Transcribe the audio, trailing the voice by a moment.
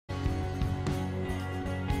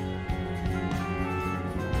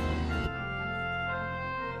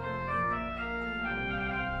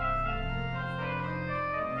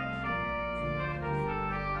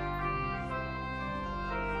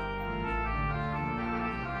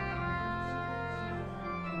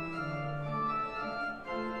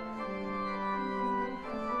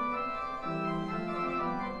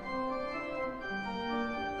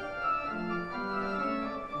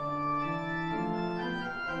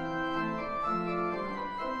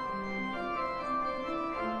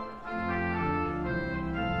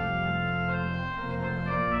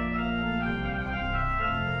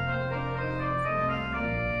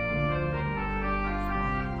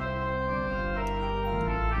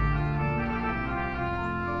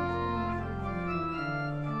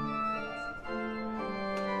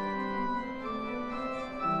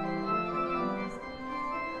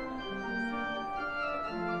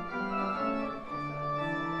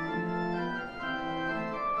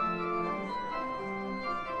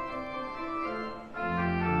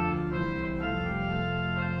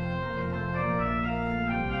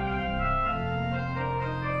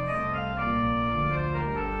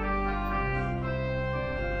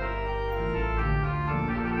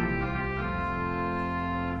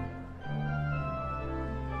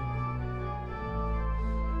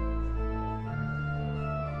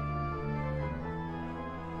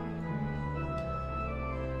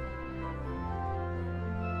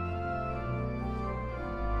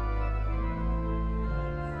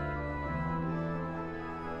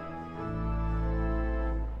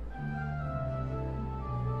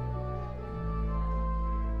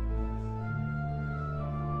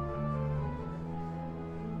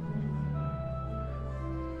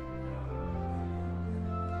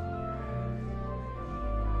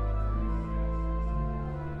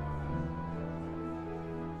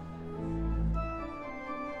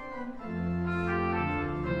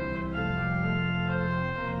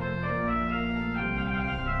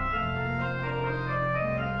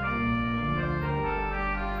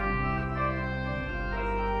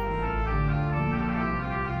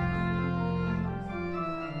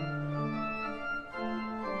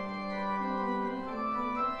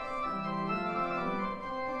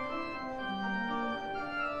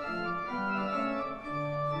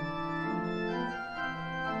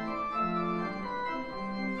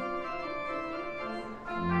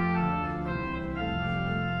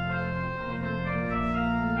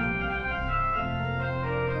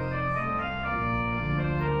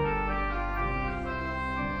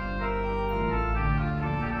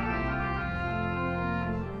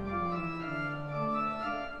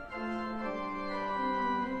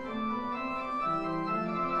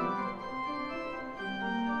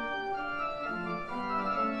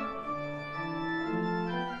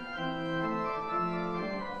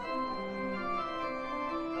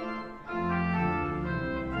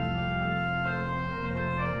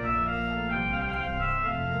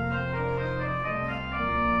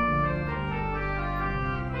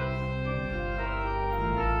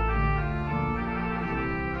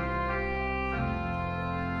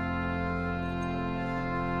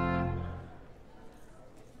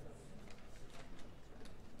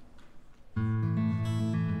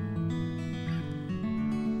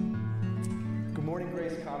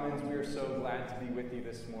Grace Commons. We are so glad to be with you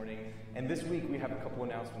this morning. And this week we have a couple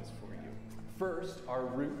announcements for you. First, our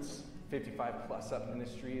Roots 55 Plus Up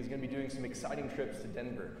ministry is going to be doing some exciting trips to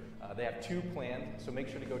Denver. They have 2 planned, so make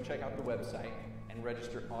sure to go check out the website and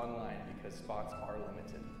register online because spots are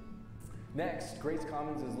limited. Next, Grace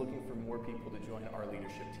Commons is looking for more people to join our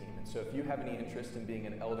leadership team. And so if you have any interest in being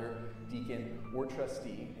an elder, deacon, or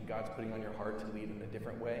trustee, and God's putting on your heart to lead in a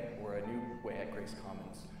different way or a new way at Grace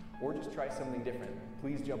Commons, or just try something different,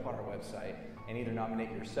 please jump on our website and either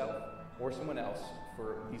nominate yourself or someone else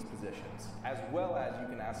for these positions, as well as you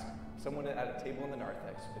can ask someone at a table in the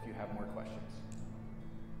narthex if you have more questions.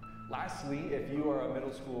 Lastly, if you are a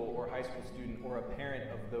middle school or high school student or a parent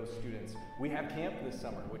of those students, we have camp this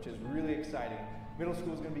summer, which is really exciting. Middle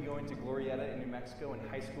school is going to be going to Glorieta in New Mexico, and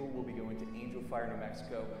high school will be going to Angel Fire, New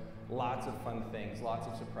Mexico. Lots of fun things, lots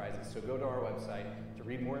of surprises. So go to our website to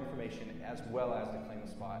read more information as well as to claim a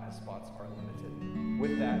spot, as spots are limited.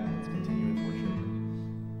 With that, let's continue with worship.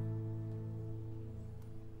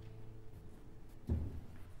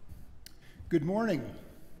 Good morning.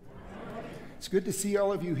 It's good to see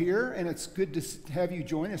all of you here, and it's good to have you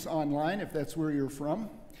join us online if that's where you're from.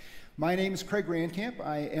 My name is Craig Randkamp.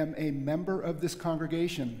 I am a member of this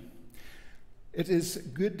congregation. It is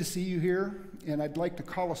good to see you here, and I'd like to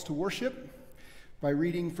call us to worship by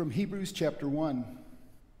reading from Hebrews chapter 1.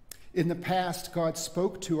 In the past, God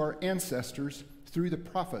spoke to our ancestors through the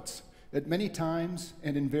prophets at many times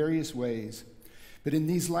and in various ways. But in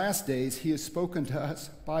these last days, he has spoken to us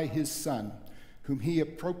by his Son, whom he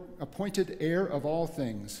appointed heir of all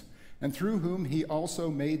things, and through whom he also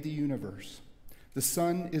made the universe. The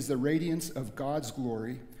Son is the radiance of God's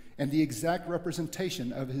glory and the exact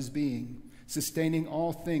representation of his being, sustaining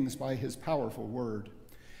all things by his powerful word.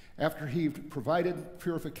 After he provided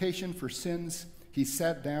purification for sins, he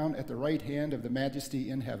sat down at the right hand of the Majesty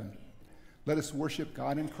in heaven. Let us worship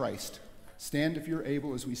God in Christ. Stand if you're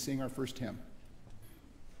able as we sing our first hymn.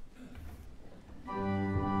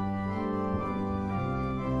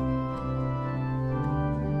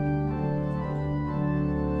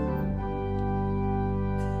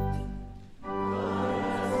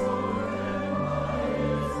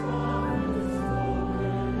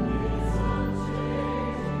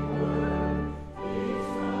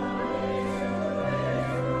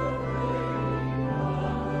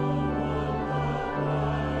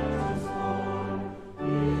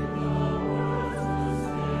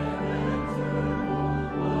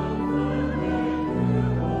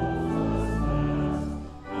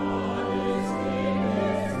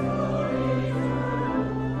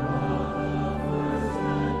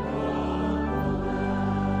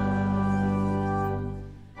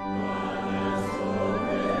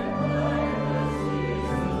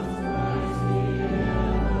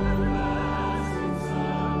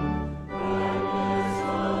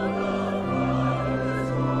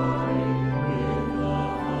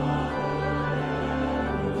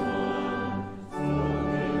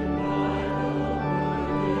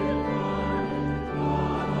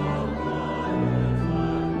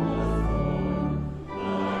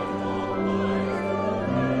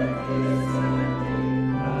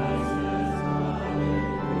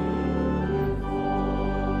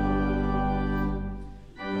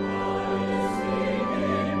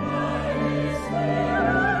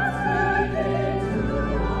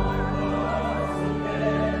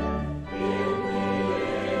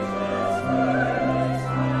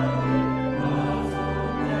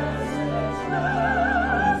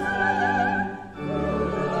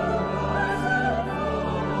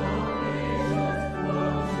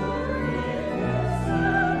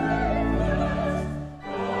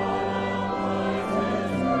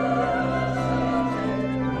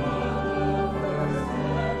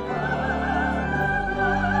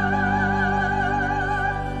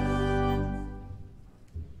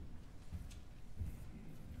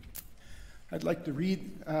 I'd like to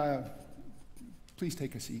read, please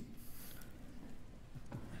take a seat.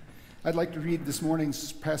 I'd like to read this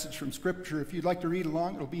morning's passage from Scripture. If you'd like to read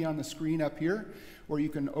along, it'll be on the screen up here, or you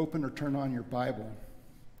can open or turn on your Bible.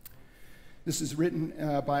 This is written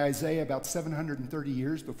by Isaiah about 730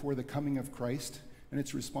 years before the coming of Christ, and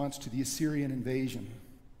its response to the Assyrian invasion.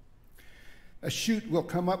 A shoot will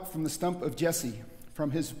come up from the stump of Jesse.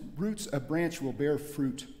 From his roots a branch will bear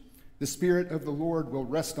fruit. The Spirit of the Lord will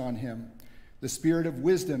rest on him, the Spirit of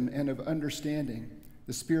wisdom and of understanding,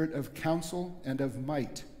 the Spirit of counsel and of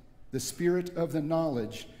might, the Spirit of the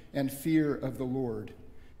knowledge and fear of the Lord.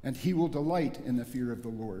 And he will delight in the fear of the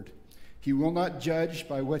Lord. He will not judge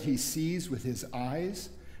by what he sees with his eyes,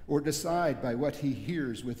 or decide by what he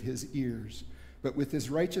hears with his ears, but with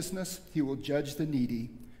his righteousness he will judge the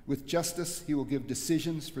needy. With justice he will give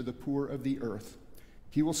decisions for the poor of the earth.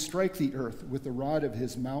 He will strike the earth with the rod of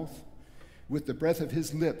his mouth. With the breath of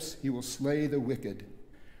his lips he will slay the wicked.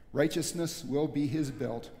 Righteousness will be his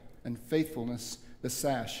belt, and faithfulness the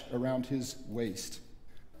sash around his waist.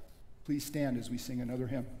 Please stand as we sing another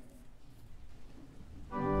hymn.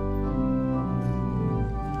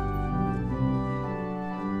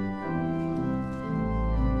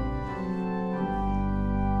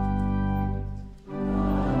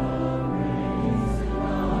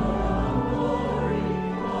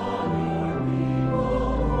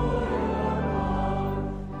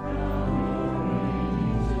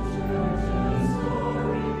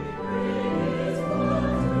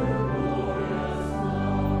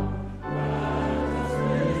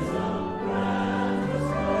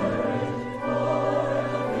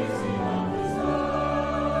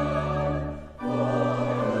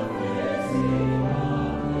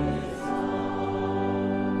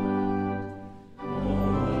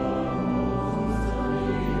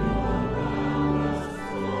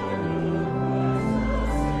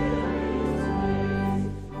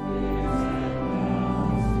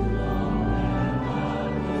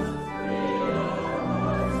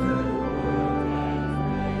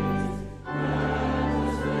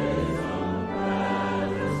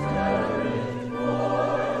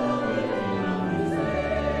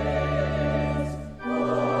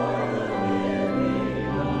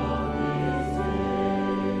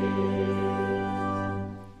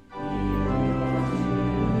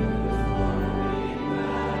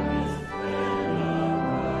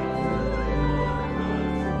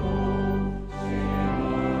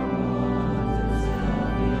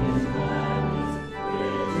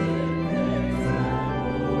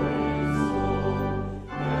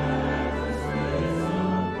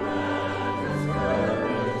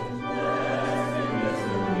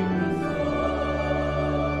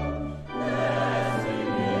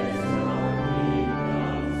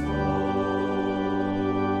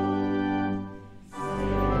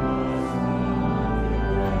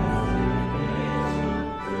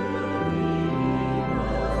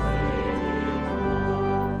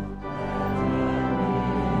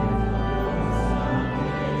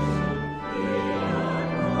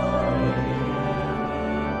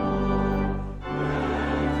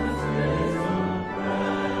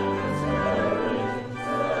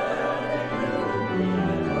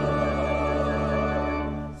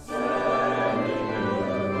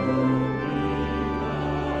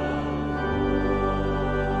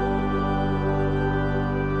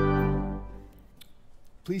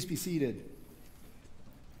 Please be seated.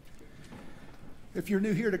 If you're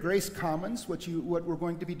new here to Grace Commons, what we're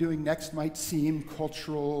going to be doing next might seem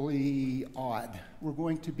culturally odd. We're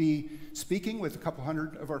going to be speaking with a couple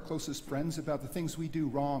hundred of our closest friends about the things we do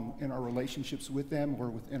wrong in our relationships with them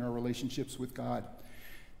or in our relationships with God.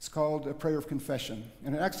 It's called a prayer of confession,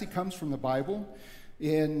 and it actually comes from the Bible.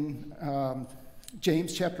 In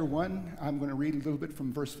James chapter 1, I'm going to read a little bit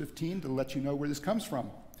from verse 15 to let you know where this comes from.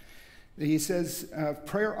 He says,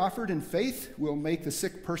 prayer offered in faith will make the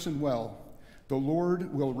sick person well. The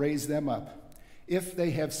Lord will raise them up. If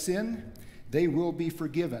they have sinned, they will be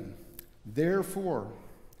forgiven. Therefore,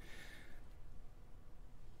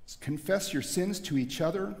 confess your sins to each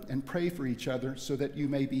other and pray for each other so that you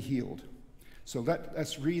may be healed. So let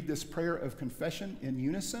us read this prayer of confession in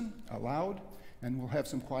unison, aloud, and we'll have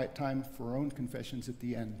some quiet time for our own confessions at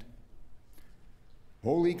the end.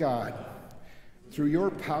 Holy God, through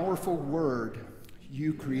your powerful word,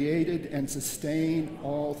 you created and sustain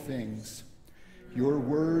all things. Your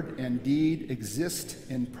word and deed exist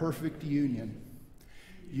in perfect union.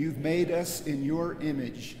 You've made us in your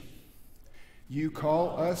image. You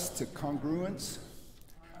call us to congruence.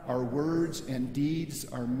 Our words and deeds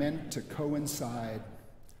are meant to coincide.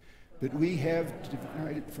 But we have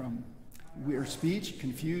divided from where speech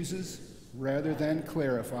confuses rather than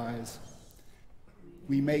clarifies.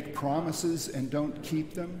 We make promises and don't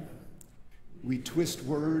keep them. We twist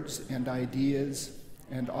words and ideas,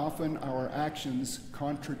 and often our actions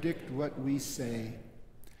contradict what we say.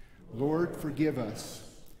 Lord, forgive us.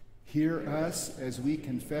 Hear us as we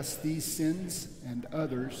confess these sins and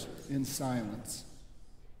others in silence.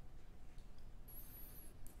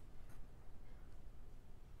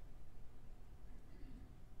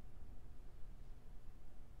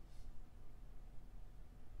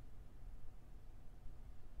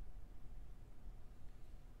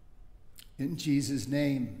 In Jesus'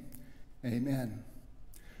 name, amen.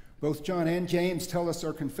 Both John and James tell us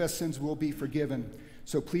our confessed sins will be forgiven.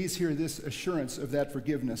 So please hear this assurance of that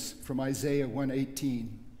forgiveness from Isaiah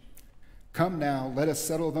 1:18. Come now, let us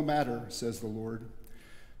settle the matter, says the Lord.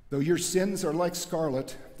 Though your sins are like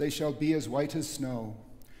scarlet, they shall be as white as snow.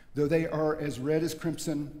 Though they are as red as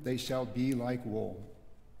crimson, they shall be like wool.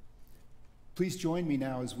 Please join me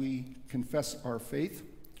now as we confess our faith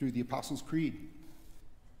through the Apostles' Creed.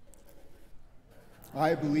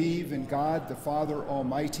 I believe in God the Father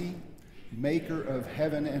Almighty, maker of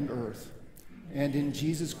heaven and earth, and in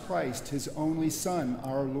Jesus Christ, his only Son,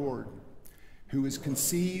 our Lord, who was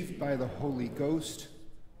conceived by the Holy Ghost,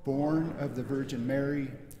 born of the Virgin Mary,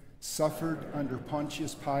 suffered under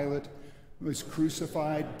Pontius Pilate, was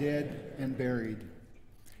crucified, dead, and buried.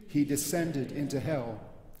 He descended into hell.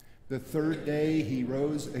 The third day he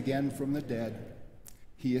rose again from the dead.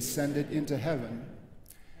 He ascended into heaven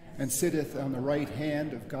and sitteth on the right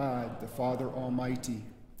hand of God, the Father Almighty.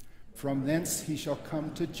 From thence he shall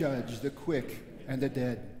come to judge the quick and the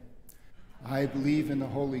dead. I believe in the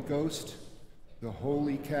Holy Ghost, the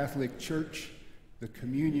Holy Catholic Church, the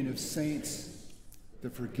communion of saints, the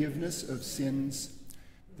forgiveness of sins,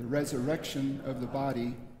 the resurrection of the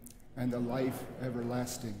body, and the life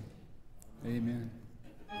everlasting. Amen.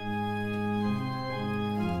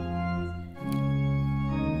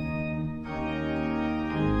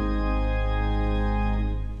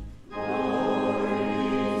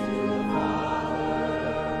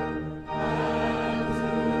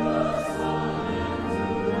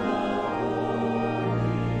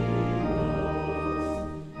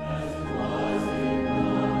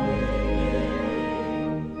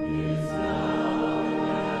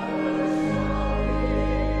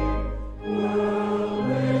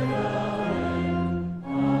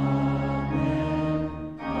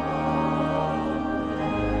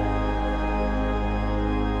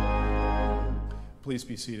 Please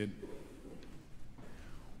be seated.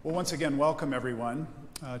 Well, once again, welcome everyone.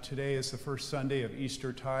 Today is the first Sunday of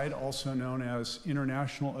Eastertide, also known as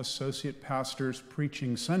International Associate Pastors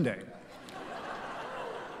Preaching Sunday.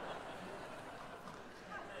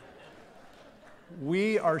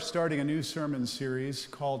 We are starting a new sermon series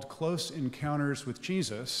called Close Encounters with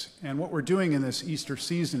Jesus, and what we're doing in this Easter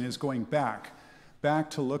season is going back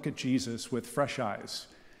to look at Jesus with fresh eyes.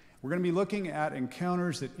 We're going to be looking at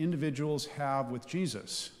encounters that individuals have with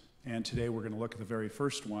Jesus, and today we're going to look at the very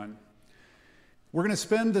first one. We're going to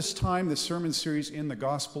spend this sermon series, in the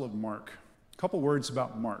Gospel of Mark. A couple words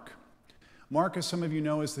about Mark. Mark, as some of you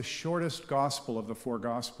know, is the shortest gospel of the four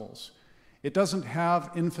Gospels. It doesn't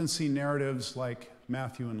have infancy narratives like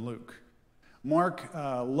Matthew and Luke. Mark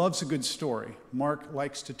loves a good story. Mark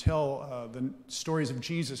likes to tell the stories of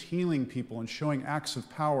Jesus healing people and showing acts of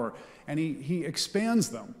power, and he expands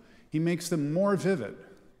them. He makes them more vivid.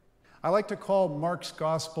 I like to call Mark's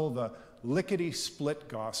gospel the lickety-split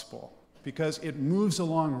gospel because it moves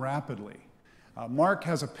along rapidly. Mark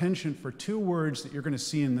has a penchant for two words that you're going to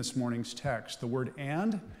see in this morning's text. The word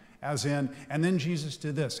and, as in, and then Jesus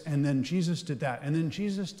did this, and then Jesus did that, and then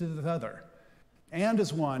Jesus did the other. And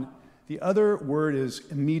is one. The other word is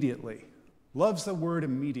immediately. Loves the word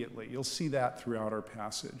immediately. You'll see that throughout our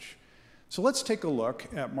passage. So let's take a look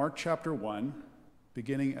at Mark chapter 1,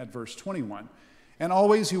 beginning at verse 21. And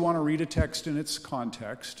always you want to read a text in its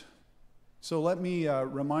context. So let me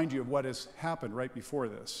remind you of what has happened right before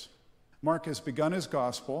this. Mark has begun his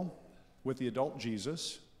gospel with the adult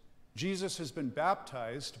Jesus. Jesus has been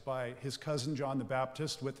baptized by his cousin John the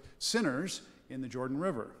Baptist with sinners in the Jordan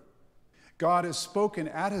River. God has spoken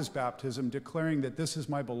at his baptism, declaring that this is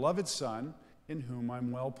my beloved Son, in whom I'm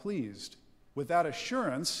well pleased. With that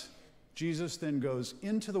assurance, Jesus then goes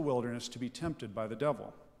into the wilderness to be tempted by the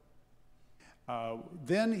devil.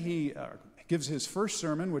 Then he gives his first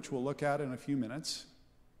sermon, which we'll look at in a few minutes.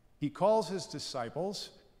 He calls his disciples,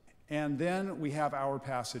 and then we have our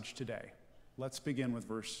passage today. Let's begin with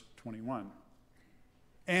verse 21.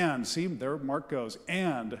 And, see, there Mark goes,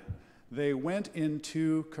 and they went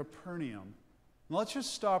into Capernaum. Now, let's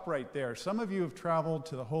just stop right there. Some of you have traveled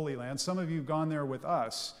to the Holy Land. Some of you have gone there with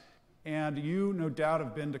us. And you, no doubt,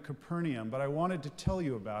 have been to Capernaum, but I wanted to tell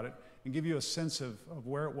you about it and give you a sense of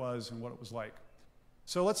where it was and what it was like.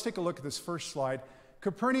 So let's take a look at this first slide.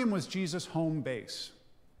 Capernaum was Jesus' home base.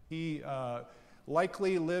 He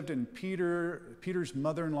likely lived in Peter's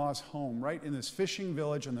mother-in-law's home, right in this fishing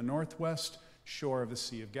village on the northwest shore of the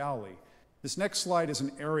Sea of Galilee. This next slide is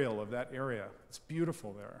an aerial of that area. It's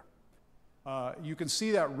beautiful there. You can see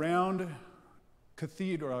that round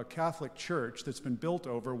cathedral, Catholic church that's been built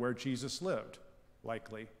over where Jesus lived,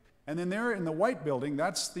 likely. And then there in the white building,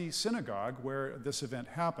 that's the synagogue where this event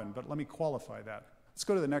happened, but let me qualify that. Let's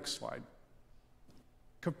go to the next slide.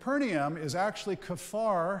 Capernaum is actually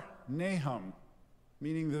Kafar Nahum,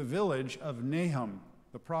 meaning the village of Nahum,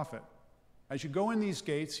 the prophet. As you go in these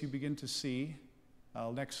gates, you begin to see,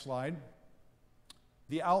 next slide,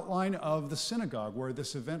 the outline of the synagogue where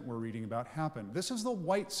this event we're reading about happened. This is the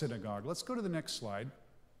White Synagogue. Let's go to the next slide.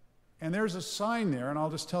 And there's a sign there, and I'll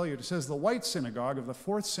just tell you, it says the White Synagogue of the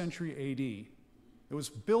 4th century AD. It was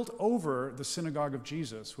built over the Synagogue of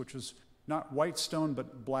Jesus, which was not white stone,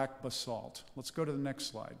 but black basalt. Let's go to the next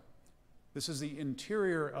slide. This is the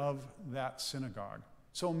interior of that synagogue.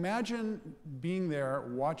 So imagine being there,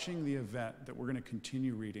 watching the event that we're going to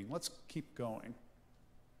continue reading. Let's keep going.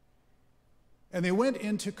 And they went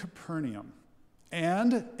into Capernaum,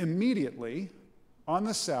 and immediately on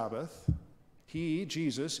the Sabbath, he,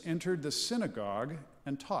 Jesus, entered the synagogue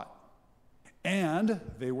and taught. And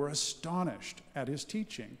they were astonished at his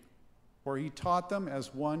teaching, for he taught them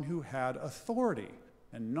as one who had authority,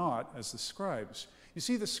 and not as the scribes. You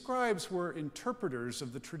see, the scribes were interpreters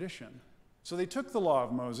of the tradition. So they took the law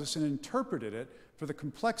of Moses and interpreted it for the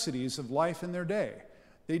complexities of life in their day.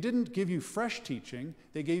 They didn't give you fresh teaching,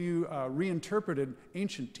 they gave you reinterpreted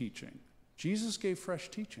ancient teaching. Jesus gave fresh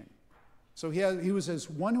teaching. So he was as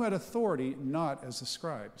one who had authority, not as the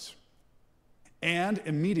scribes. And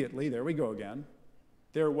immediately, there we go again,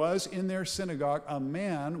 there was in their synagogue a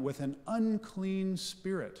man with an unclean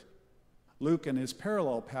spirit. Luke, in his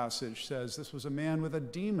parallel passage, says this was a man with a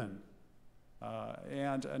demon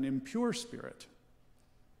and an impure spirit.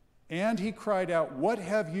 And he cried out, "What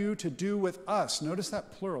have you to do with us?" Notice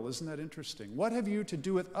that plural, isn't that interesting? "What have you to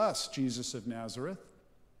do with us, Jesus of Nazareth?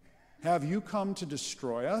 Have you come to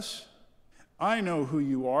destroy us? I know who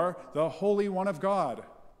you are, the Holy One of God."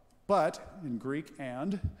 But, in Greek,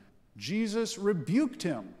 Jesus rebuked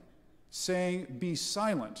him, saying, "Be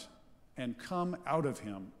silent and come out of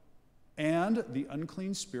him." And the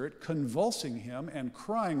unclean spirit, convulsing him and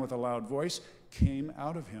crying with a loud voice, came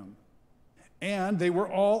out of him. And they were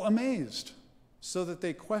all amazed, so that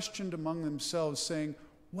they questioned among themselves, saying,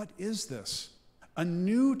 "What is this? A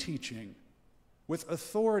new teaching. With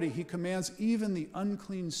authority he commands even the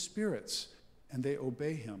unclean spirits, and they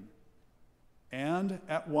obey him." And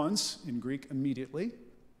at once, in Greek, immediately,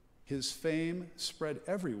 his fame spread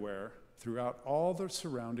everywhere throughout all the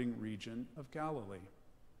surrounding region of Galilee.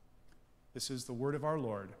 This is the word of our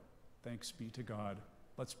Lord. Thanks be to God.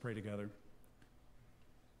 Let's pray together.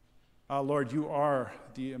 Lord, you are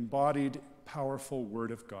the embodied, powerful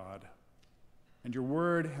word of God. And your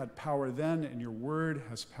word had power then, and your word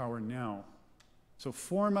has power now. So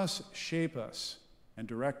form us, shape us, and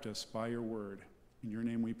direct us by your word. In your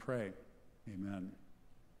name we pray. Amen.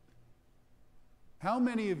 How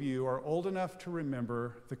many of you are old enough to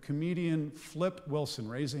remember the comedian Flip Wilson?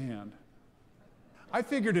 Raise a hand. I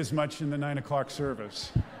figured as much in the 9 o'clock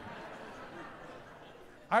service.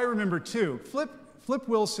 I remember too. Flip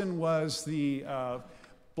Wilson was the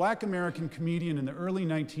black American comedian in the early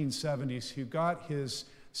 1970s who got his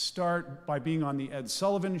start by being on the Ed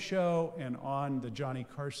Sullivan Show and on the Johnny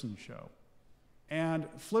Carson Show. And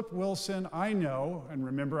Flip Wilson, I know and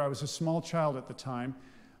remember, I was a small child at the time,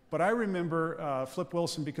 but I remember Flip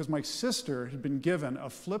Wilson because my sister had been given a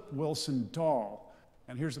Flip Wilson doll,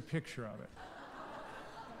 and here's a picture of it.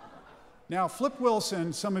 Now, Flip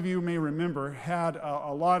Wilson, some of you may remember, had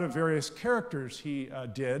a lot of various characters he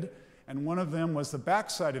did, and one of them was the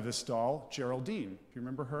backside of this doll, Geraldine. Do you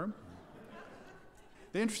remember her?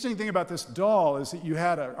 The interesting thing about this doll is that you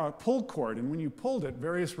had a pull cord, and when you pulled it,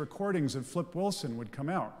 various recordings of Flip Wilson would come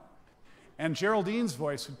out. And Geraldine's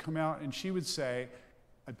voice would come out, and she would say,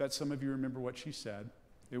 I bet some of you remember what she said.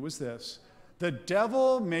 It was this: "The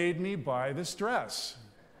devil made me buy this dress."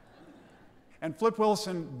 And Flip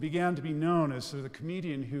Wilson began to be known as the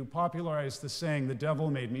comedian who popularized the saying, "The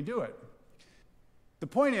devil made me do it." The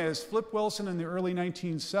point is, Flip Wilson in the early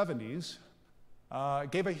 1970s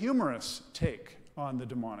gave a humorous take on the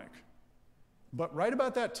demonic. But right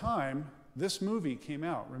about that time, this movie came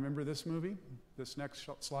out. Remember this movie? This next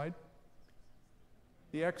slide?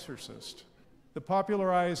 The Exorcist. The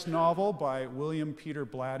popularized novel by William Peter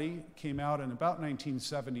Blatty came out in about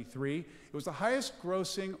 1973. It was the highest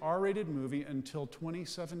grossing R-rated movie until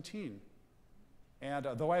 2017. And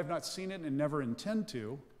though I have not seen it and never intend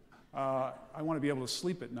to, I want to be able to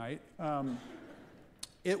sleep at night.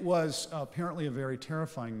 It was apparently a very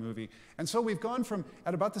terrifying movie. And so we've gone from,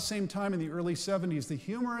 at about the same time in the early 70s, the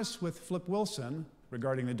humorous with Flip Wilson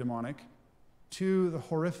regarding the demonic, to the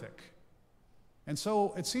horrific. And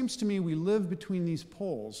so it seems to me we live between these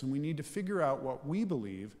poles, and we need to figure out what we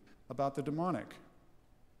believe about the demonic.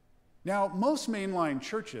 Now, most mainline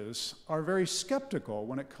churches are very skeptical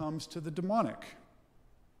when it comes to the demonic.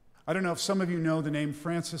 I don't know if some of you know the name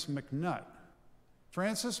Francis McNutt.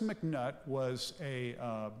 Francis McNutt was a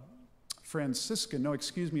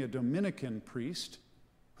Dominican priest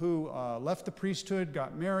who left the priesthood,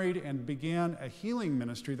 got married, and began a healing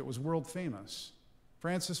ministry that was world famous.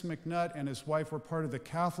 Francis MacNutt and his wife were part of the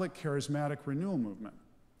Catholic Charismatic Renewal Movement.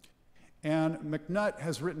 And MacNutt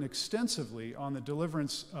has written extensively on the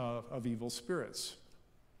deliverance of evil spirits.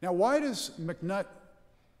 Now, why does MacNutt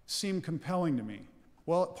seem compelling to me?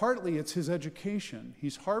 Well, partly it's his education.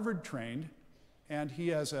 He's Harvard trained, and he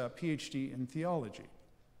has a PhD in theology.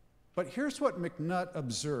 But here's what MacNutt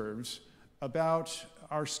observes about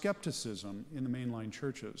our skepticism in the mainline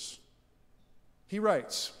churches. He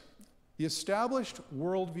writes, "The established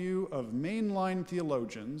worldview of mainline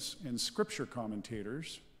theologians and scripture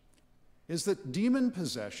commentators is that demon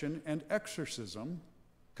possession and exorcism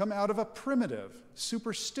come out of a primitive,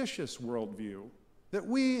 superstitious worldview that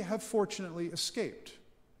we have fortunately escaped,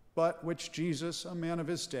 but which Jesus, a man of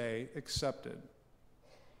his day, accepted.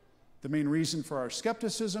 The main reason for our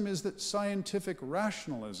skepticism is that scientific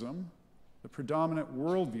rationalism, the predominant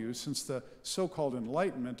worldview since the so-called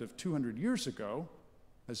Enlightenment of 200 years ago,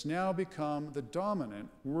 has now become the dominant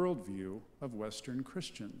worldview of Western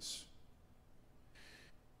Christians.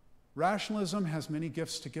 Rationalism has many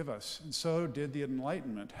gifts to give us, and so did the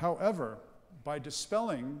Enlightenment. However, by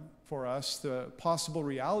dispelling for us the possible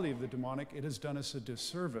reality of the demonic, it has done us a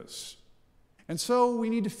disservice. And so we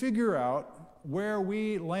need to figure out where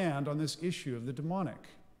we land on this issue of the demonic.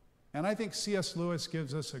 And I think C.S. Lewis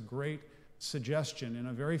gives us a great suggestion in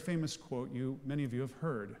a very famous quote many of you have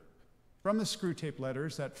heard. From the Screwtape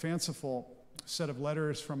Letters, that fanciful set of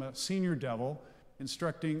letters from a senior devil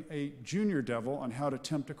instructing a junior devil on how to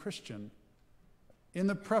tempt a Christian. In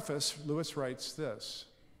the preface, Lewis writes this: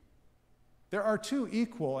 "There are two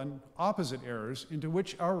equal and opposite errors into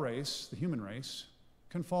which our race, the human race,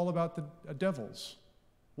 can fall about the devils.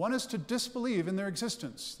 One is to disbelieve in their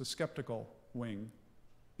existence, the skeptical wing.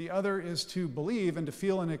 The other is to believe and to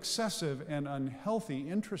feel an excessive and unhealthy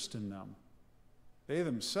interest in them. They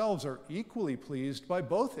themselves are equally pleased by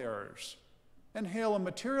both errors, and hail a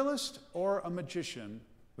materialist or a magician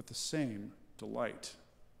with the same delight."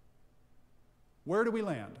 Where do we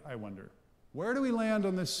land, I wonder? Where do we land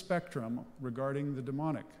on this spectrum regarding the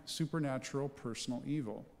demonic, supernatural, personal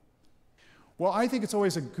evil? Well, I think it's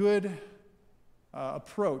always a good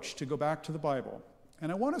approach to go back to the Bible.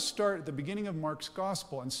 And I want to start at the beginning of Mark's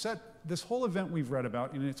gospel and set this whole event we've read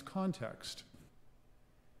about in its context.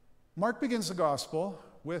 Mark begins the gospel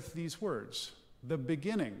with these words, "the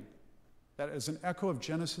beginning." That is an echo of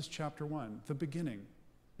Genesis chapter 1, the beginning.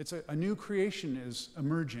 It's a new creation is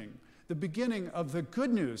emerging. The beginning of the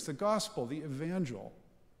good news, the gospel, the evangel,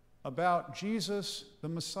 about Jesus, the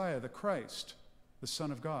Messiah, the Christ, the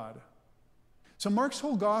Son of God. So Mark's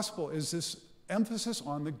whole gospel is this emphasis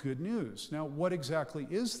on the good news. Now, what exactly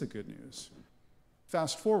is the good news?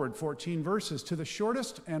 Fast forward 14 verses to the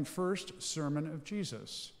shortest and first sermon of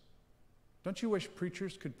Jesus. Don't you wish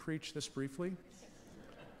preachers could preach this briefly?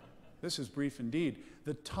 This is brief indeed.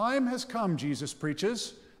 "The time has come," Jesus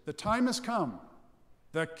preaches. "The time has come.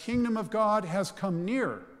 The kingdom of God has come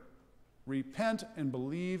near. Repent and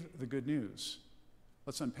believe the good news."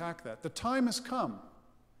 Let's unpack that. The time has come.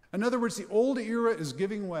 In other words, the old era is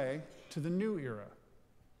giving way to the new era.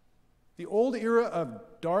 The old era of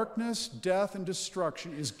darkness, death, and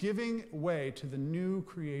destruction is giving way to the new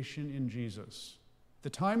creation in Jesus. The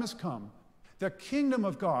time has come. The kingdom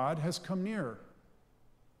of God has come near.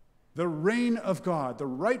 The reign of God, the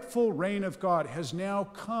rightful reign of God, has now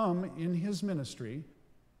come in his ministry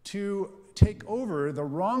to take over the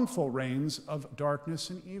wrongful reigns of darkness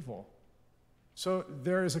and evil. So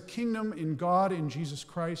there is a kingdom in God, in Jesus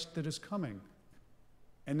Christ, that is coming.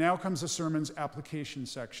 And now comes the sermon's application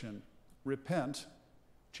section. Repent,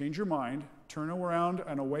 change your mind, turn around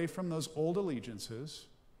and away from those old allegiances,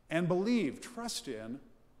 and believe, trust in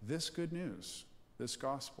this good news, this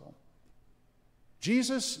gospel.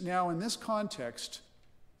 Jesus now, in this context,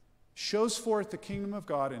 shows forth the kingdom of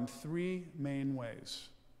God in three main ways: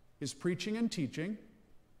 his preaching and teaching,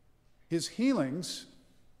 his healings,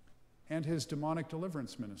 and his demonic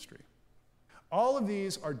deliverance ministry. All of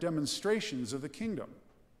these are demonstrations of the kingdom.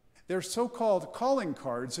 They're so-called calling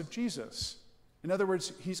cards of Jesus. In other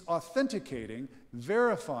words, he's authenticating,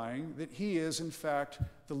 verifying that he is, in fact,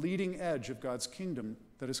 the leading edge of God's kingdom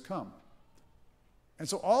that has come. And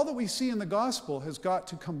so all that we see in the gospel has got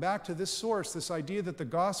to come back to this source, this idea that the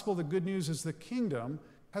gospel, the good news, is the kingdom,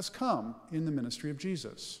 has come in the ministry of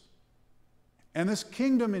Jesus. And this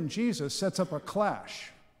kingdom in Jesus sets up a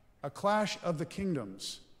clash of the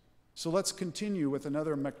kingdoms. So let's continue with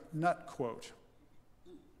another MacNutt quote.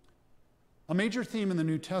 A major theme in the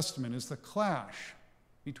New Testament is the clash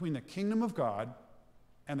between the kingdom of God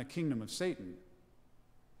and the kingdom of Satan.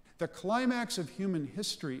 The climax of human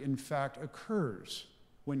history, in fact, occurs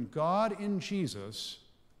when God in Jesus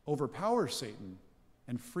overpowers Satan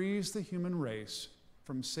and frees the human race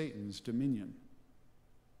from Satan's dominion.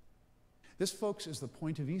 This, folks, is the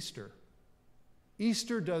point of Easter.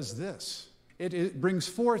 Easter does this. It brings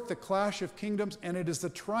forth the clash of kingdoms, and it is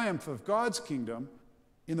the triumph of God's kingdom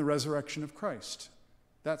in the resurrection of Christ.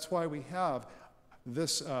 That's why we have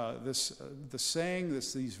these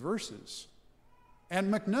verses.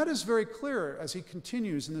 And McNutt is very clear as he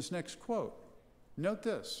continues in this next quote. Note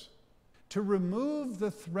this: to remove the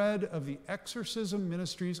thread of the exorcism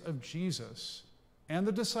ministries of Jesus and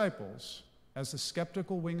the disciples, as the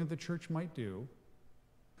skeptical wing of the church might do,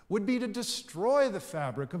 would be to destroy the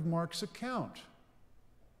fabric of Mark's account.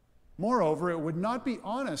 Moreover, it would not be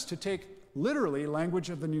honest to take literally language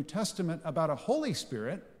of the New Testament about a Holy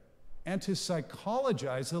Spirit and to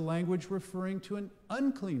psychologize the language referring to an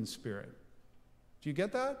unclean spirit. Do you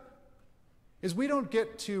get that? Is we don't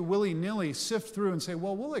get to willy-nilly sift through and say,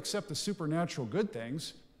 well, we'll accept the supernatural good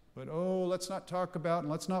things, but let's not talk about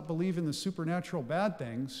and let's not believe in the supernatural bad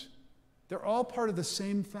things. They're all part of the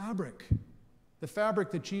same fabric, the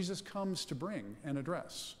fabric that Jesus comes to bring and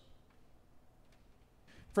address.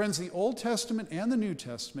 Friends, the Old Testament and the New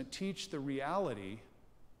Testament teach the reality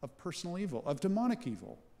of personal evil, of demonic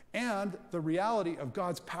evil, and the reality of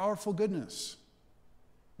God's powerful goodness.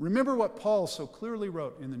 Remember what Paul so clearly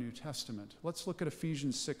wrote in the New Testament. Let's look at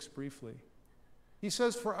Ephesians 6 briefly. He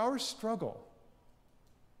says, "For our struggle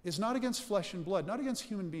is not against flesh and blood, not against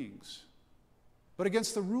human beings, but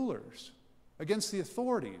against the rulers, against the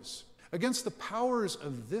authorities, against the powers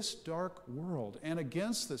of this dark world, and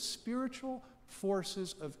against the spiritual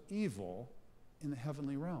forces of evil in the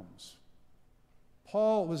heavenly realms."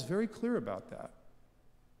 Paul was very clear about that.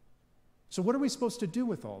 So what are we supposed to do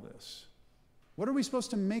with all this? What are we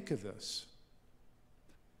supposed to make of this?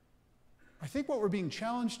 I think what we're being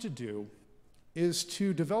challenged to do is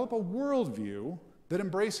to develop a worldview that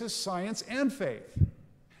embraces science and faith,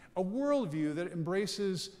 a worldview that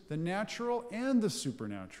embraces the natural and the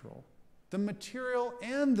supernatural, the material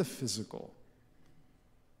and the physical.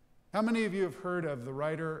 How many of you have heard of the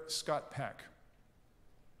writer Scott Peck?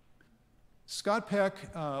 Scott Peck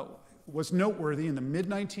was noteworthy in the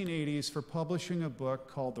mid-1980s for publishing a book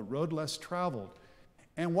called The Road Less Traveled.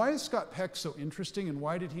 And why is Scott Peck so interesting, and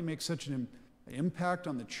why did he make such an impact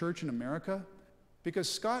on the church in America?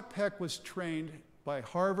 Because Scott Peck was trained by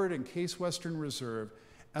Harvard and Case Western Reserve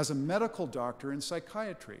as a medical doctor in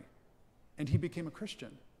psychiatry, and he became a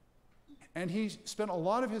Christian. And he spent a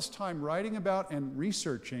lot of his time writing about and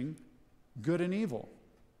researching good and evil.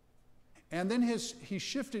 And then he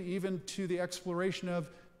shifted even to the exploration of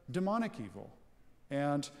demonic evil.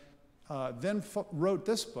 And then wrote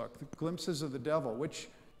this book, The Glimpses of the Devil, which,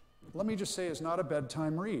 let me just say, is not a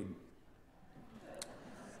bedtime read.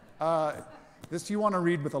 This you want to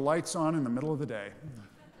read with the lights on in the middle of the day.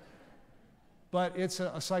 But it's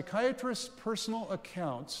a psychiatrist's personal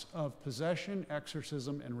accounts of possession,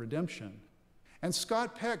 exorcism, and redemption. And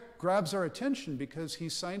Scott Peck grabs our attention because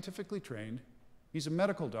he's scientifically trained, he's a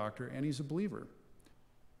medical doctor, and he's a believer.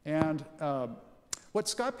 And what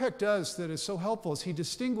Scott Peck does that is so helpful is he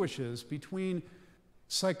distinguishes between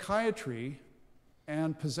psychiatry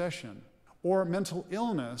and possession, or mental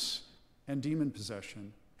illness and demon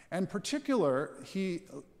possession. In particular, he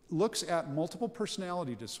looks at multiple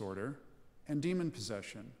personality disorder and demon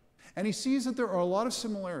possession. And he sees that there are a lot of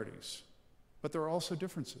similarities, but there are also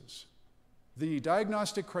differences. The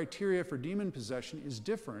diagnostic criteria for demon possession is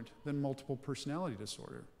different than multiple personality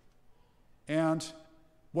disorder. And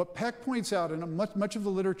what Peck points out, and much of the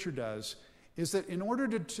literature does, is that in order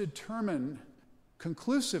to determine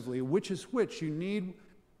conclusively which is which, you need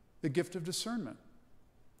the gift of discernment.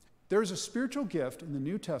 There's a spiritual gift in the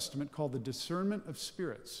New Testament called the discernment of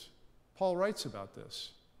spirits. Paul writes about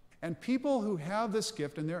this. And people who have this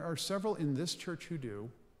gift, and there are several in this church who do,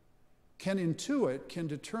 can intuit, can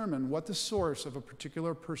determine what the source of a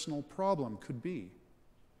particular personal problem could be.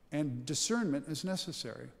 And discernment is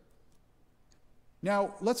necessary.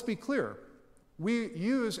 Now, let's be clear. We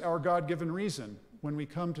use our God-given reason when we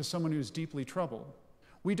come to someone who's deeply troubled.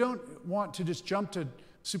 We don't want to just jump to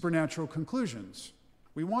supernatural conclusions.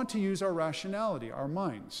 We want to use our rationality, our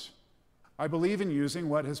minds. I believe in using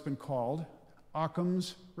what has been called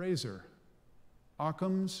Occam's razor.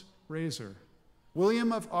 Occam's razor.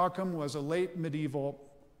 William of Ockham was a late medieval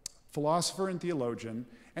philosopher and theologian,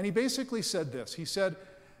 and he basically said this. He said,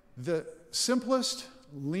 the simplest,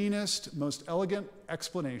 leanest, most elegant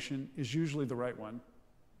explanation is usually the right one.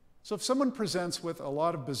 So if someone presents with a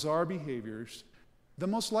lot of bizarre behaviors, the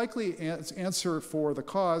most likely answer for the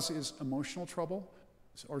cause is emotional trouble,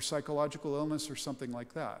 or psychological illness or something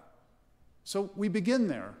like that. So we begin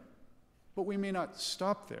there, but we may not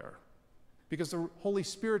stop there, because the Holy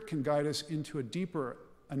Spirit can guide us into a deeper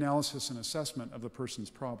analysis and assessment of the person's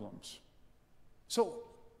problems. So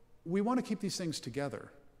we want to keep these things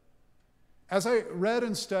together. As I read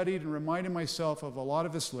and studied and reminded myself of a lot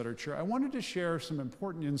of this literature, I wanted to share some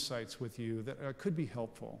important insights with you that could be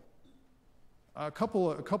helpful. A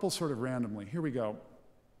couple sort of randomly. Here we go.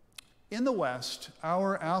 In the West,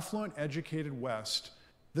 our affluent, educated West,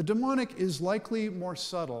 the demonic is likely more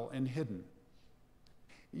subtle and hidden.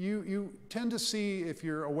 You tend to see, if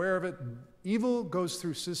you're aware of it, evil goes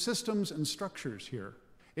through systems and structures here.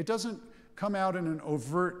 It doesn't come out in an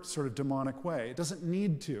overt sort of demonic way. It doesn't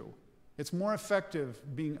need to. It's more effective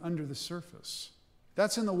being under the surface.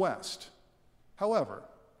 That's in the West. However,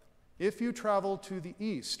 if you travel to the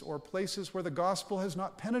East or places where the gospel has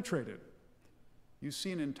not penetrated, you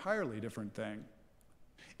see an entirely different thing.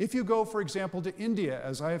 If you go, for example, to India,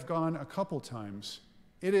 as I have gone a couple times,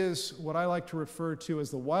 it is what I like to refer to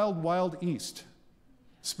as the wild, wild East,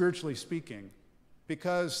 spiritually speaking,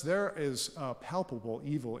 because there is palpable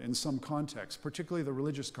evil in some contexts, particularly the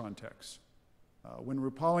religious context. When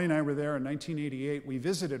Rupali and I were there in 1988, we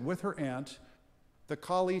visited with her aunt the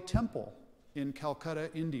Kali Temple in Calcutta,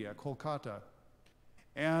 India, Kolkata.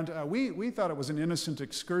 And we thought it was an innocent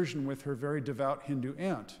excursion with her very devout Hindu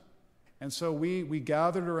aunt. And so we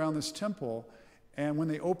gathered around this temple, and when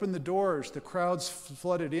they opened the doors, the crowds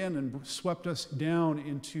flooded in and swept us down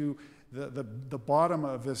into the bottom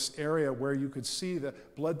of this area where you could see the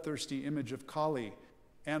bloodthirsty image of Kali.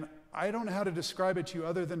 And I don't know how to describe it to you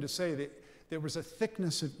other than to say that there was a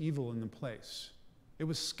thickness of evil in the place. It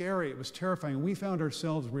was scary, it was terrifying. We found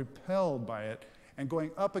ourselves repelled by it and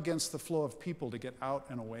going up against the flow of people to get out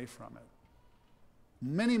and away from it.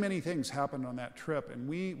 Many, many things happened on that trip, and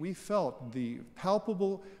we felt the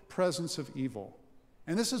palpable presence of evil.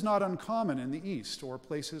 And this is not uncommon in the East or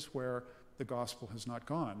places where the gospel has not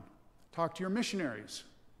gone. Talk to your missionaries.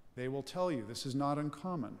 They will tell you this is not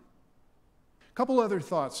uncommon. A couple other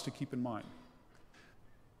thoughts to keep in mind.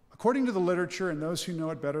 According to the literature and those who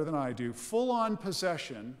know it better than I do, full-on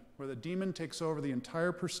possession, where the demon takes over the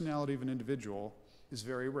entire personality of an individual, is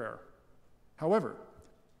very rare. However,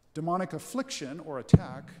 demonic affliction or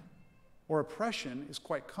attack or oppression is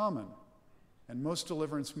quite common, and most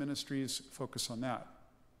deliverance ministries focus on that.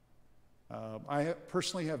 I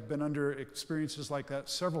personally have been under experiences like that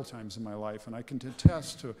several times in my life, and I can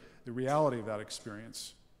attest to the reality of that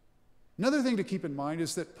experience. Another thing to keep in mind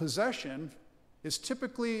is that possession is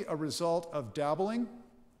typically a result of dabbling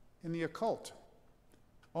in the occult.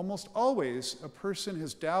 Almost always, a person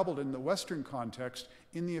has dabbled in the Western context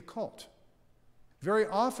in the occult. Very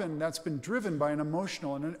often, that's been driven by an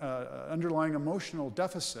underlying emotional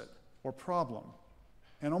deficit or problem.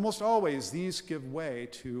 And almost always, these give way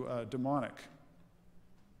to demonic.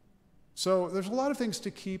 So there's a lot of things to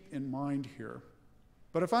keep in mind here.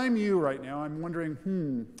 But if I'm you right now, I'm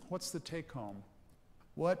wondering, what's the take home?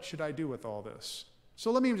 What should I do with all this?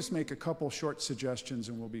 So let me just make a couple short suggestions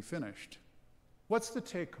and we'll be finished. What's the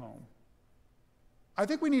take home? I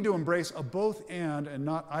think we need to embrace a both and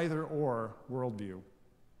not either or worldview.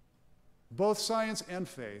 Both science and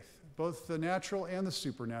faith, both the natural and the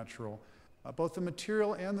supernatural, both the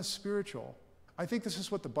material and the spiritual. I think this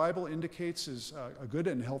is what the Bible indicates is a good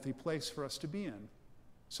and healthy place for us to be in.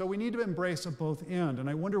 So we need to embrace a both and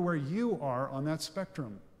I wonder where you are on that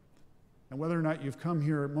spectrum, and whether or not you've come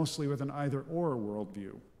here mostly with an either-or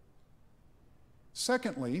worldview.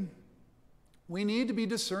 Secondly, we need to be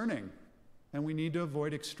discerning, and we need to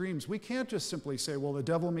avoid extremes. We can't just simply say, well, the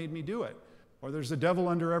devil made me do it, or there's a devil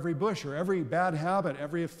under every bush, or every bad habit,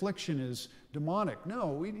 every affliction is demonic. No,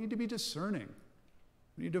 we need to be discerning.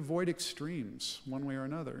 We need to avoid extremes one way or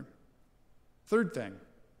another. Third thing,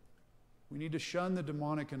 we need to shun the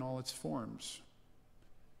demonic in all its forms.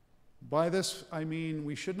 By this, I mean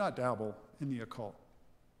we should not dabble in the occult.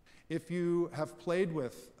 If you have played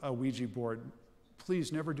with a Ouija board,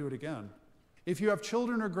 please never do it again. If you have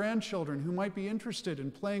children or grandchildren who might be interested in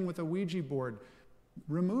playing with a Ouija board,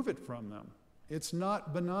 remove it from them. It's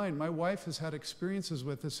not benign. My wife has had experiences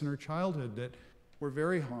with this in her childhood that were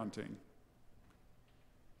very haunting.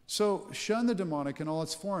 So shun the demonic in all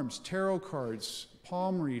its forms. Tarot cards,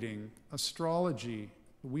 palm reading, astrology,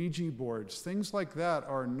 Ouija boards, things like that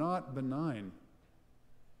are not benign.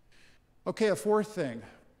 Okay, a fourth thing,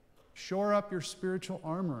 shore up your spiritual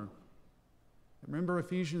armor. Remember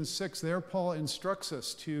Ephesians 6, there Paul instructs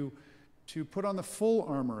us to put on the full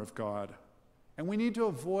armor of God. And we need to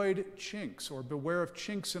avoid chinks or beware of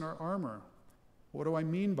chinks in our armor. What do I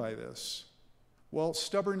mean by this? Well,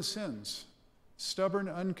 stubborn sins. Stubborn,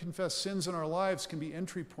 unconfessed sins in our lives can be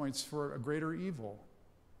entry points for a greater evil.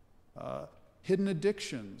 Hidden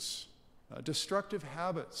addictions, destructive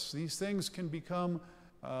habits, these things can become,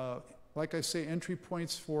 like I say, entry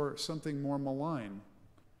points for something more malign.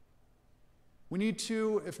 We need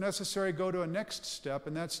to, if necessary, go to a next step,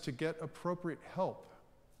 and that's to get appropriate help.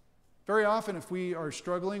 Very often, if we are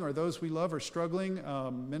struggling, or those we love are struggling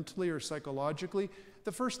mentally or psychologically,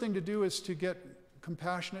 the first thing to do is to get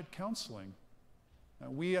compassionate counseling.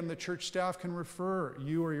 We and the church staff can refer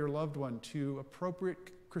you or your loved one to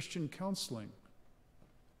appropriate Christian counseling.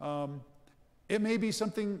 It may be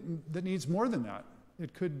something that needs more than that.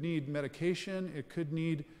 It could need medication, it could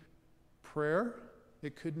need prayer,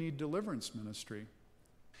 it could need deliverance ministry.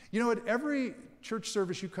 You know, at every church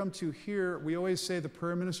service you come to here, we always say the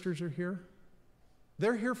prayer ministers are here.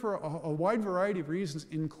 They're here for a wide variety of reasons,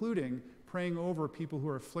 including praying over people who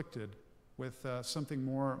are afflicted with something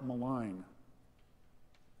more malign.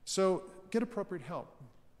 So get appropriate help.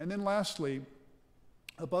 And then lastly,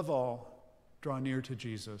 above all, draw near to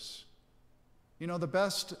Jesus. You know, the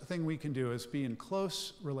best thing we can do is be in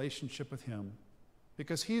close relationship with him,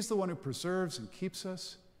 because he's the one who preserves and keeps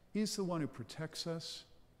us. He's the one who protects us.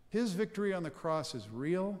 His victory on the cross is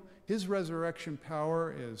real. His resurrection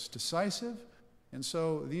power is decisive. And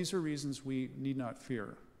so these are reasons we need not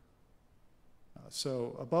fear.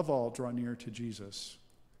 So above all, draw near to Jesus.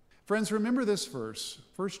 Friends, remember this verse,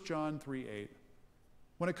 1 John 3:8.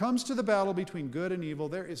 When it comes to the battle between good and evil,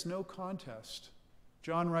 there is no contest.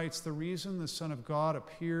 John writes, the reason the Son of God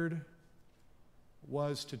appeared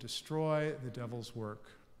was to destroy the devil's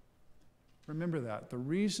work. Remember that. The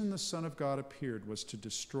reason the Son of God appeared was to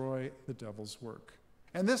destroy the devil's work.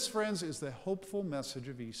 And this, friends, is the hopeful message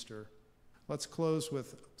of Easter. Let's close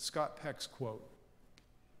with Scott Peck's quote.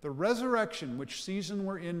 The resurrection, which season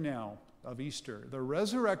we're in now of Easter, the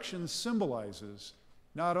resurrection symbolizes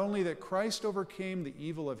not only that Christ overcame the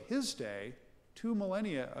evil of his day 2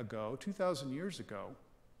 millennia ago, 2,000 years ago,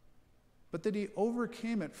 but that he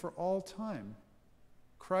overcame it for all time.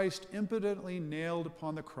 Christ impotently nailed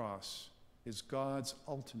upon the cross is God's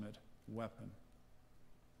ultimate weapon.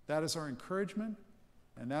 That is our encouragement,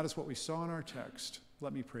 and that is what we saw in our text.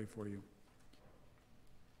 Let me pray for you.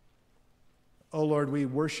 Oh Lord, we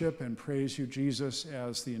worship and praise you, Jesus,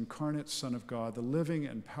 as the incarnate Son of God, the living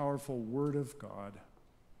and powerful Word of God.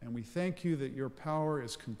 And we thank you that your power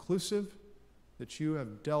is conclusive, that you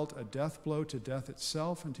have dealt a death blow to death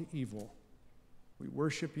itself and to evil. We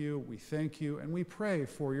worship you, we thank you, and we pray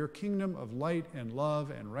for your kingdom of light and love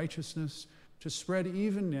and righteousness to spread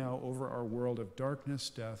even now over our world of darkness,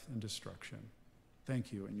 death, and destruction.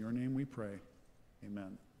 Thank you. In your name we pray.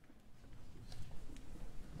 Amen.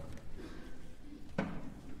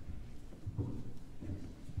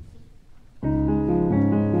 Oh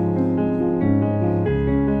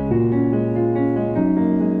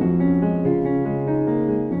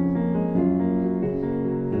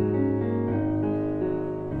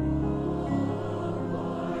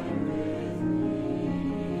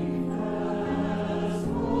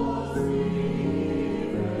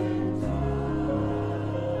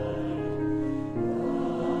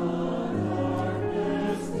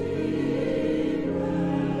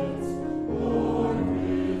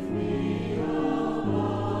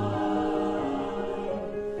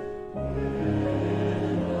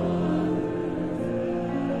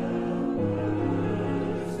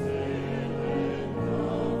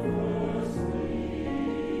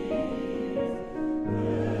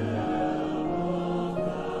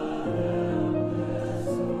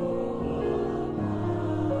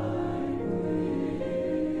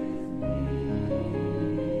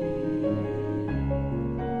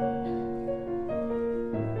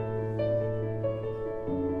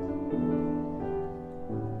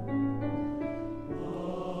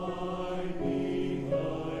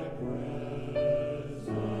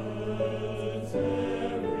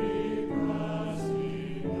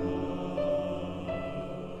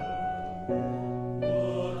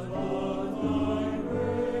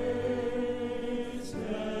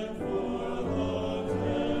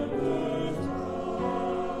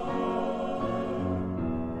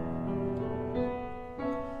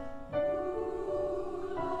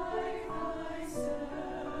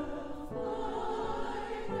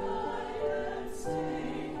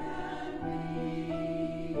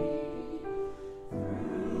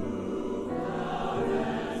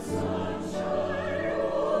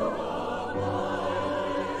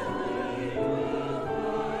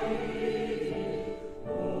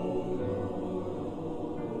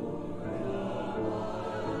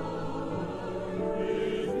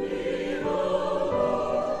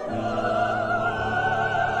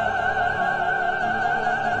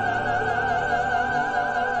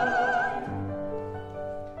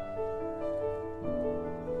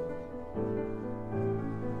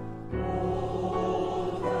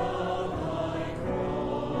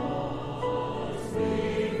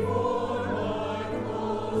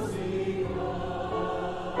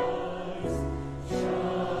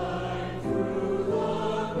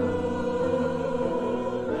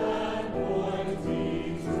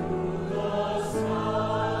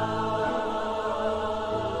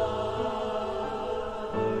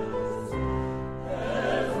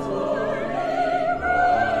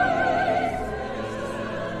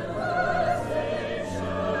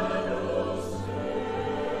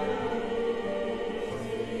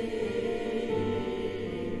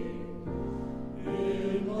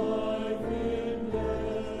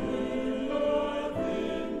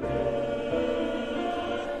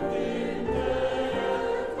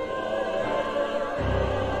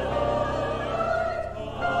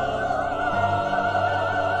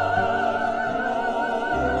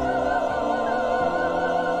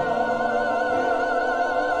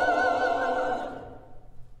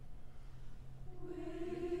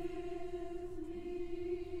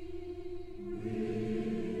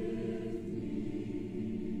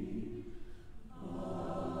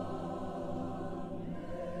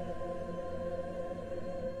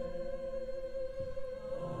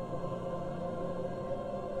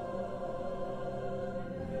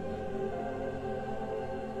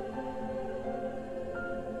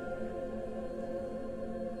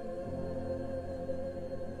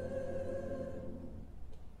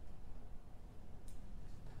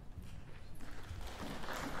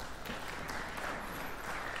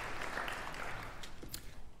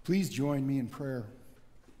Please join me in prayer.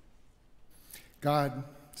 God,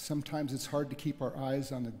 sometimes it's hard to keep our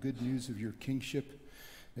eyes on the good news of your kingship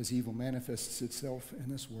as evil manifests itself in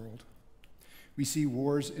this world. We see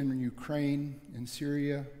wars in Ukraine, in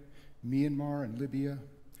Syria, Myanmar, and Libya.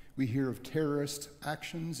 We hear of terrorist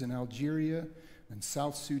actions in Algeria and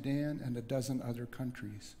South Sudan and a dozen other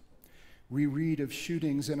countries. We read of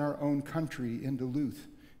shootings in our own country in Duluth,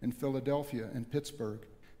 in Philadelphia, and Pittsburgh,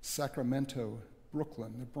 Sacramento,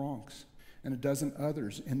 Brooklyn, the Bronx, and a dozen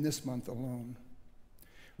others in this month alone.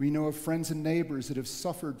 We know of friends and neighbors that have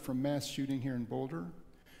suffered from mass shooting here in Boulder.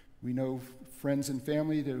 We know friends and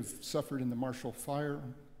family that have suffered in the Marshall Fire.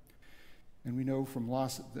 And we know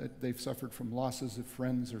that they've suffered from losses of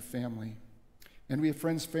friends or family. And we have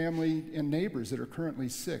friends, family, and neighbors that are currently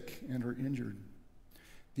sick and are injured.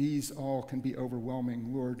 These all can be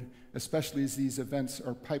overwhelming, Lord, especially as these events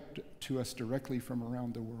are piped to us directly from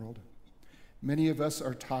around the world. Many of us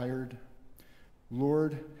are tired.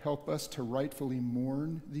 Lord, help us to rightfully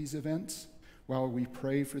mourn these events while we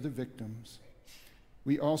pray for the victims.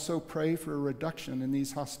 We also pray for a reduction in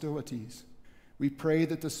these hostilities. We pray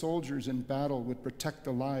that the soldiers in battle would protect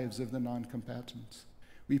the lives of the non-combatants.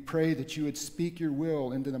 We pray that you would speak your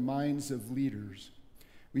will into the minds of leaders.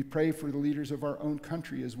 We pray for the leaders of our own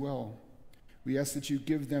country as well. We ask that you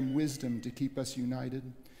give them wisdom to keep us united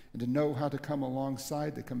and to know how to come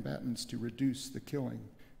alongside the combatants to reduce the killing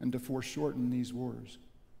and to foreshorten these wars.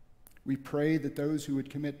 We pray that those who would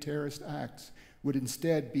commit terrorist acts would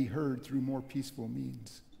instead be heard through more peaceful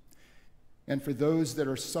means. And for those that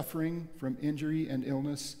are suffering from injury and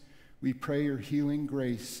illness, we pray your healing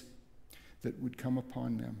grace that would come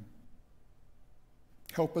upon them.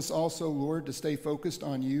 Help us also, Lord, to stay focused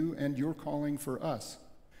on you and your calling for us.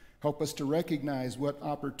 Help us to recognize what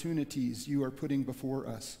opportunities you are putting before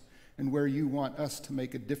us and where you want us to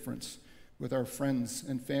make a difference with our friends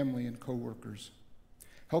and family and coworkers.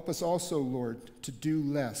 Help us also, Lord, to do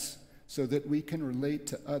less so that we can relate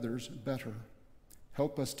to others better.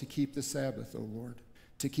 Help us to keep the Sabbath, O Lord,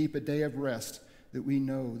 to keep a day of rest that we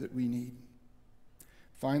know that we need.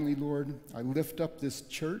 Finally, Lord, I lift up this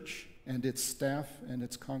church and its staff and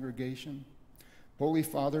its congregation. Holy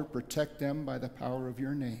Father, protect them by the power of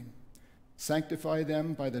your name. Sanctify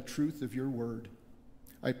them by the truth of your word.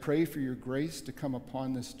 I pray for your grace to come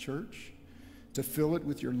upon this church, to fill it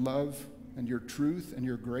with your love and your truth and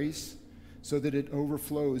your grace, so that it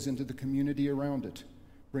overflows into the community around it,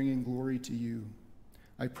 bringing glory to you.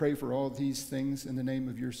 I pray for all these things in the name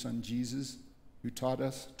of your Son, Jesus, who taught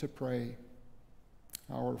us to pray.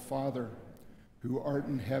 Our Father, who art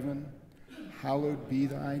in heaven, hallowed be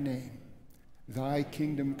thy name. Thy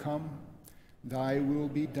kingdom come, thy will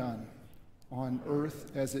be done, on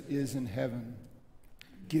earth as it is in heaven.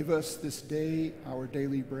 Give us this day our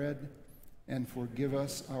daily bread, and forgive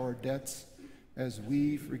us our debts as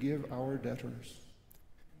we forgive our debtors.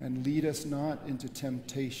 And lead us not into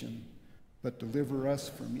temptation, but deliver us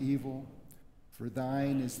from evil. For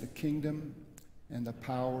thine is the kingdom, and the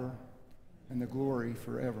power, and the glory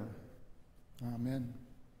forever. Amen.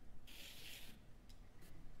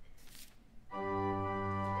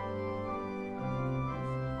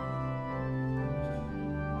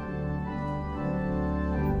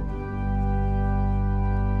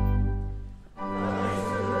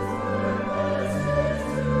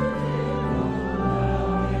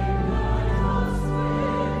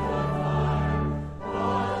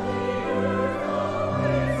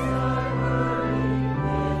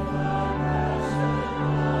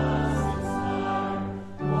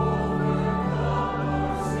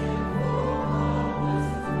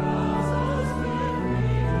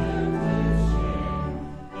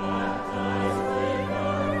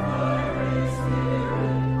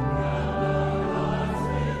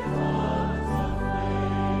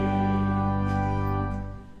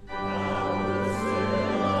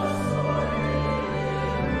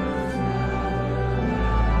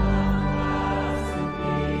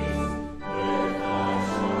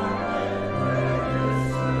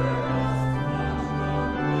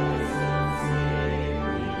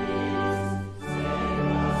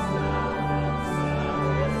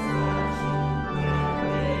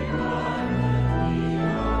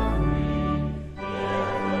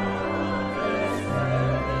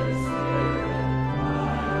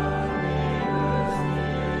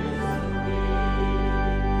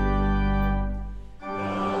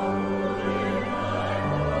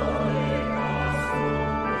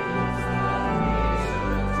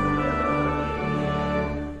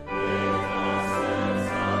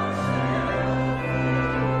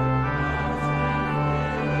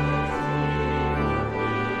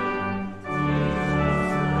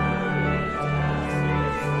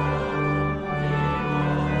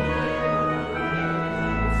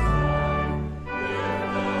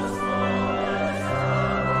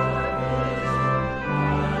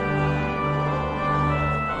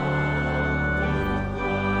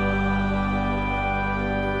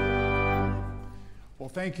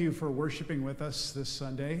 thank you for worshiping with us this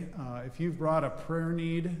Sunday. If you've brought a prayer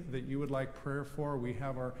need that you would like prayer for, we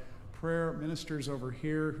have our prayer ministers over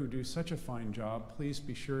here who do such a fine job. Please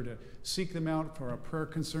be sure to seek them out for a prayer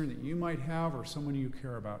concern that you might have or someone you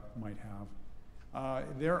care about might have.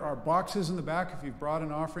 There are boxes in the back. If you've brought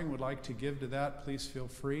an offering, would like to give to that, please feel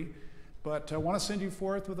free. But I want to send you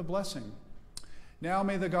forth with a blessing. Now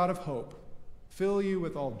may the God of hope fill you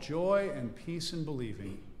with all joy and peace in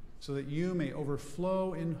believing, so that you may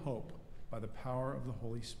overflow in hope by the power of the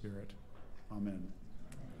Holy Spirit. Amen.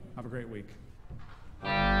 Have a great week.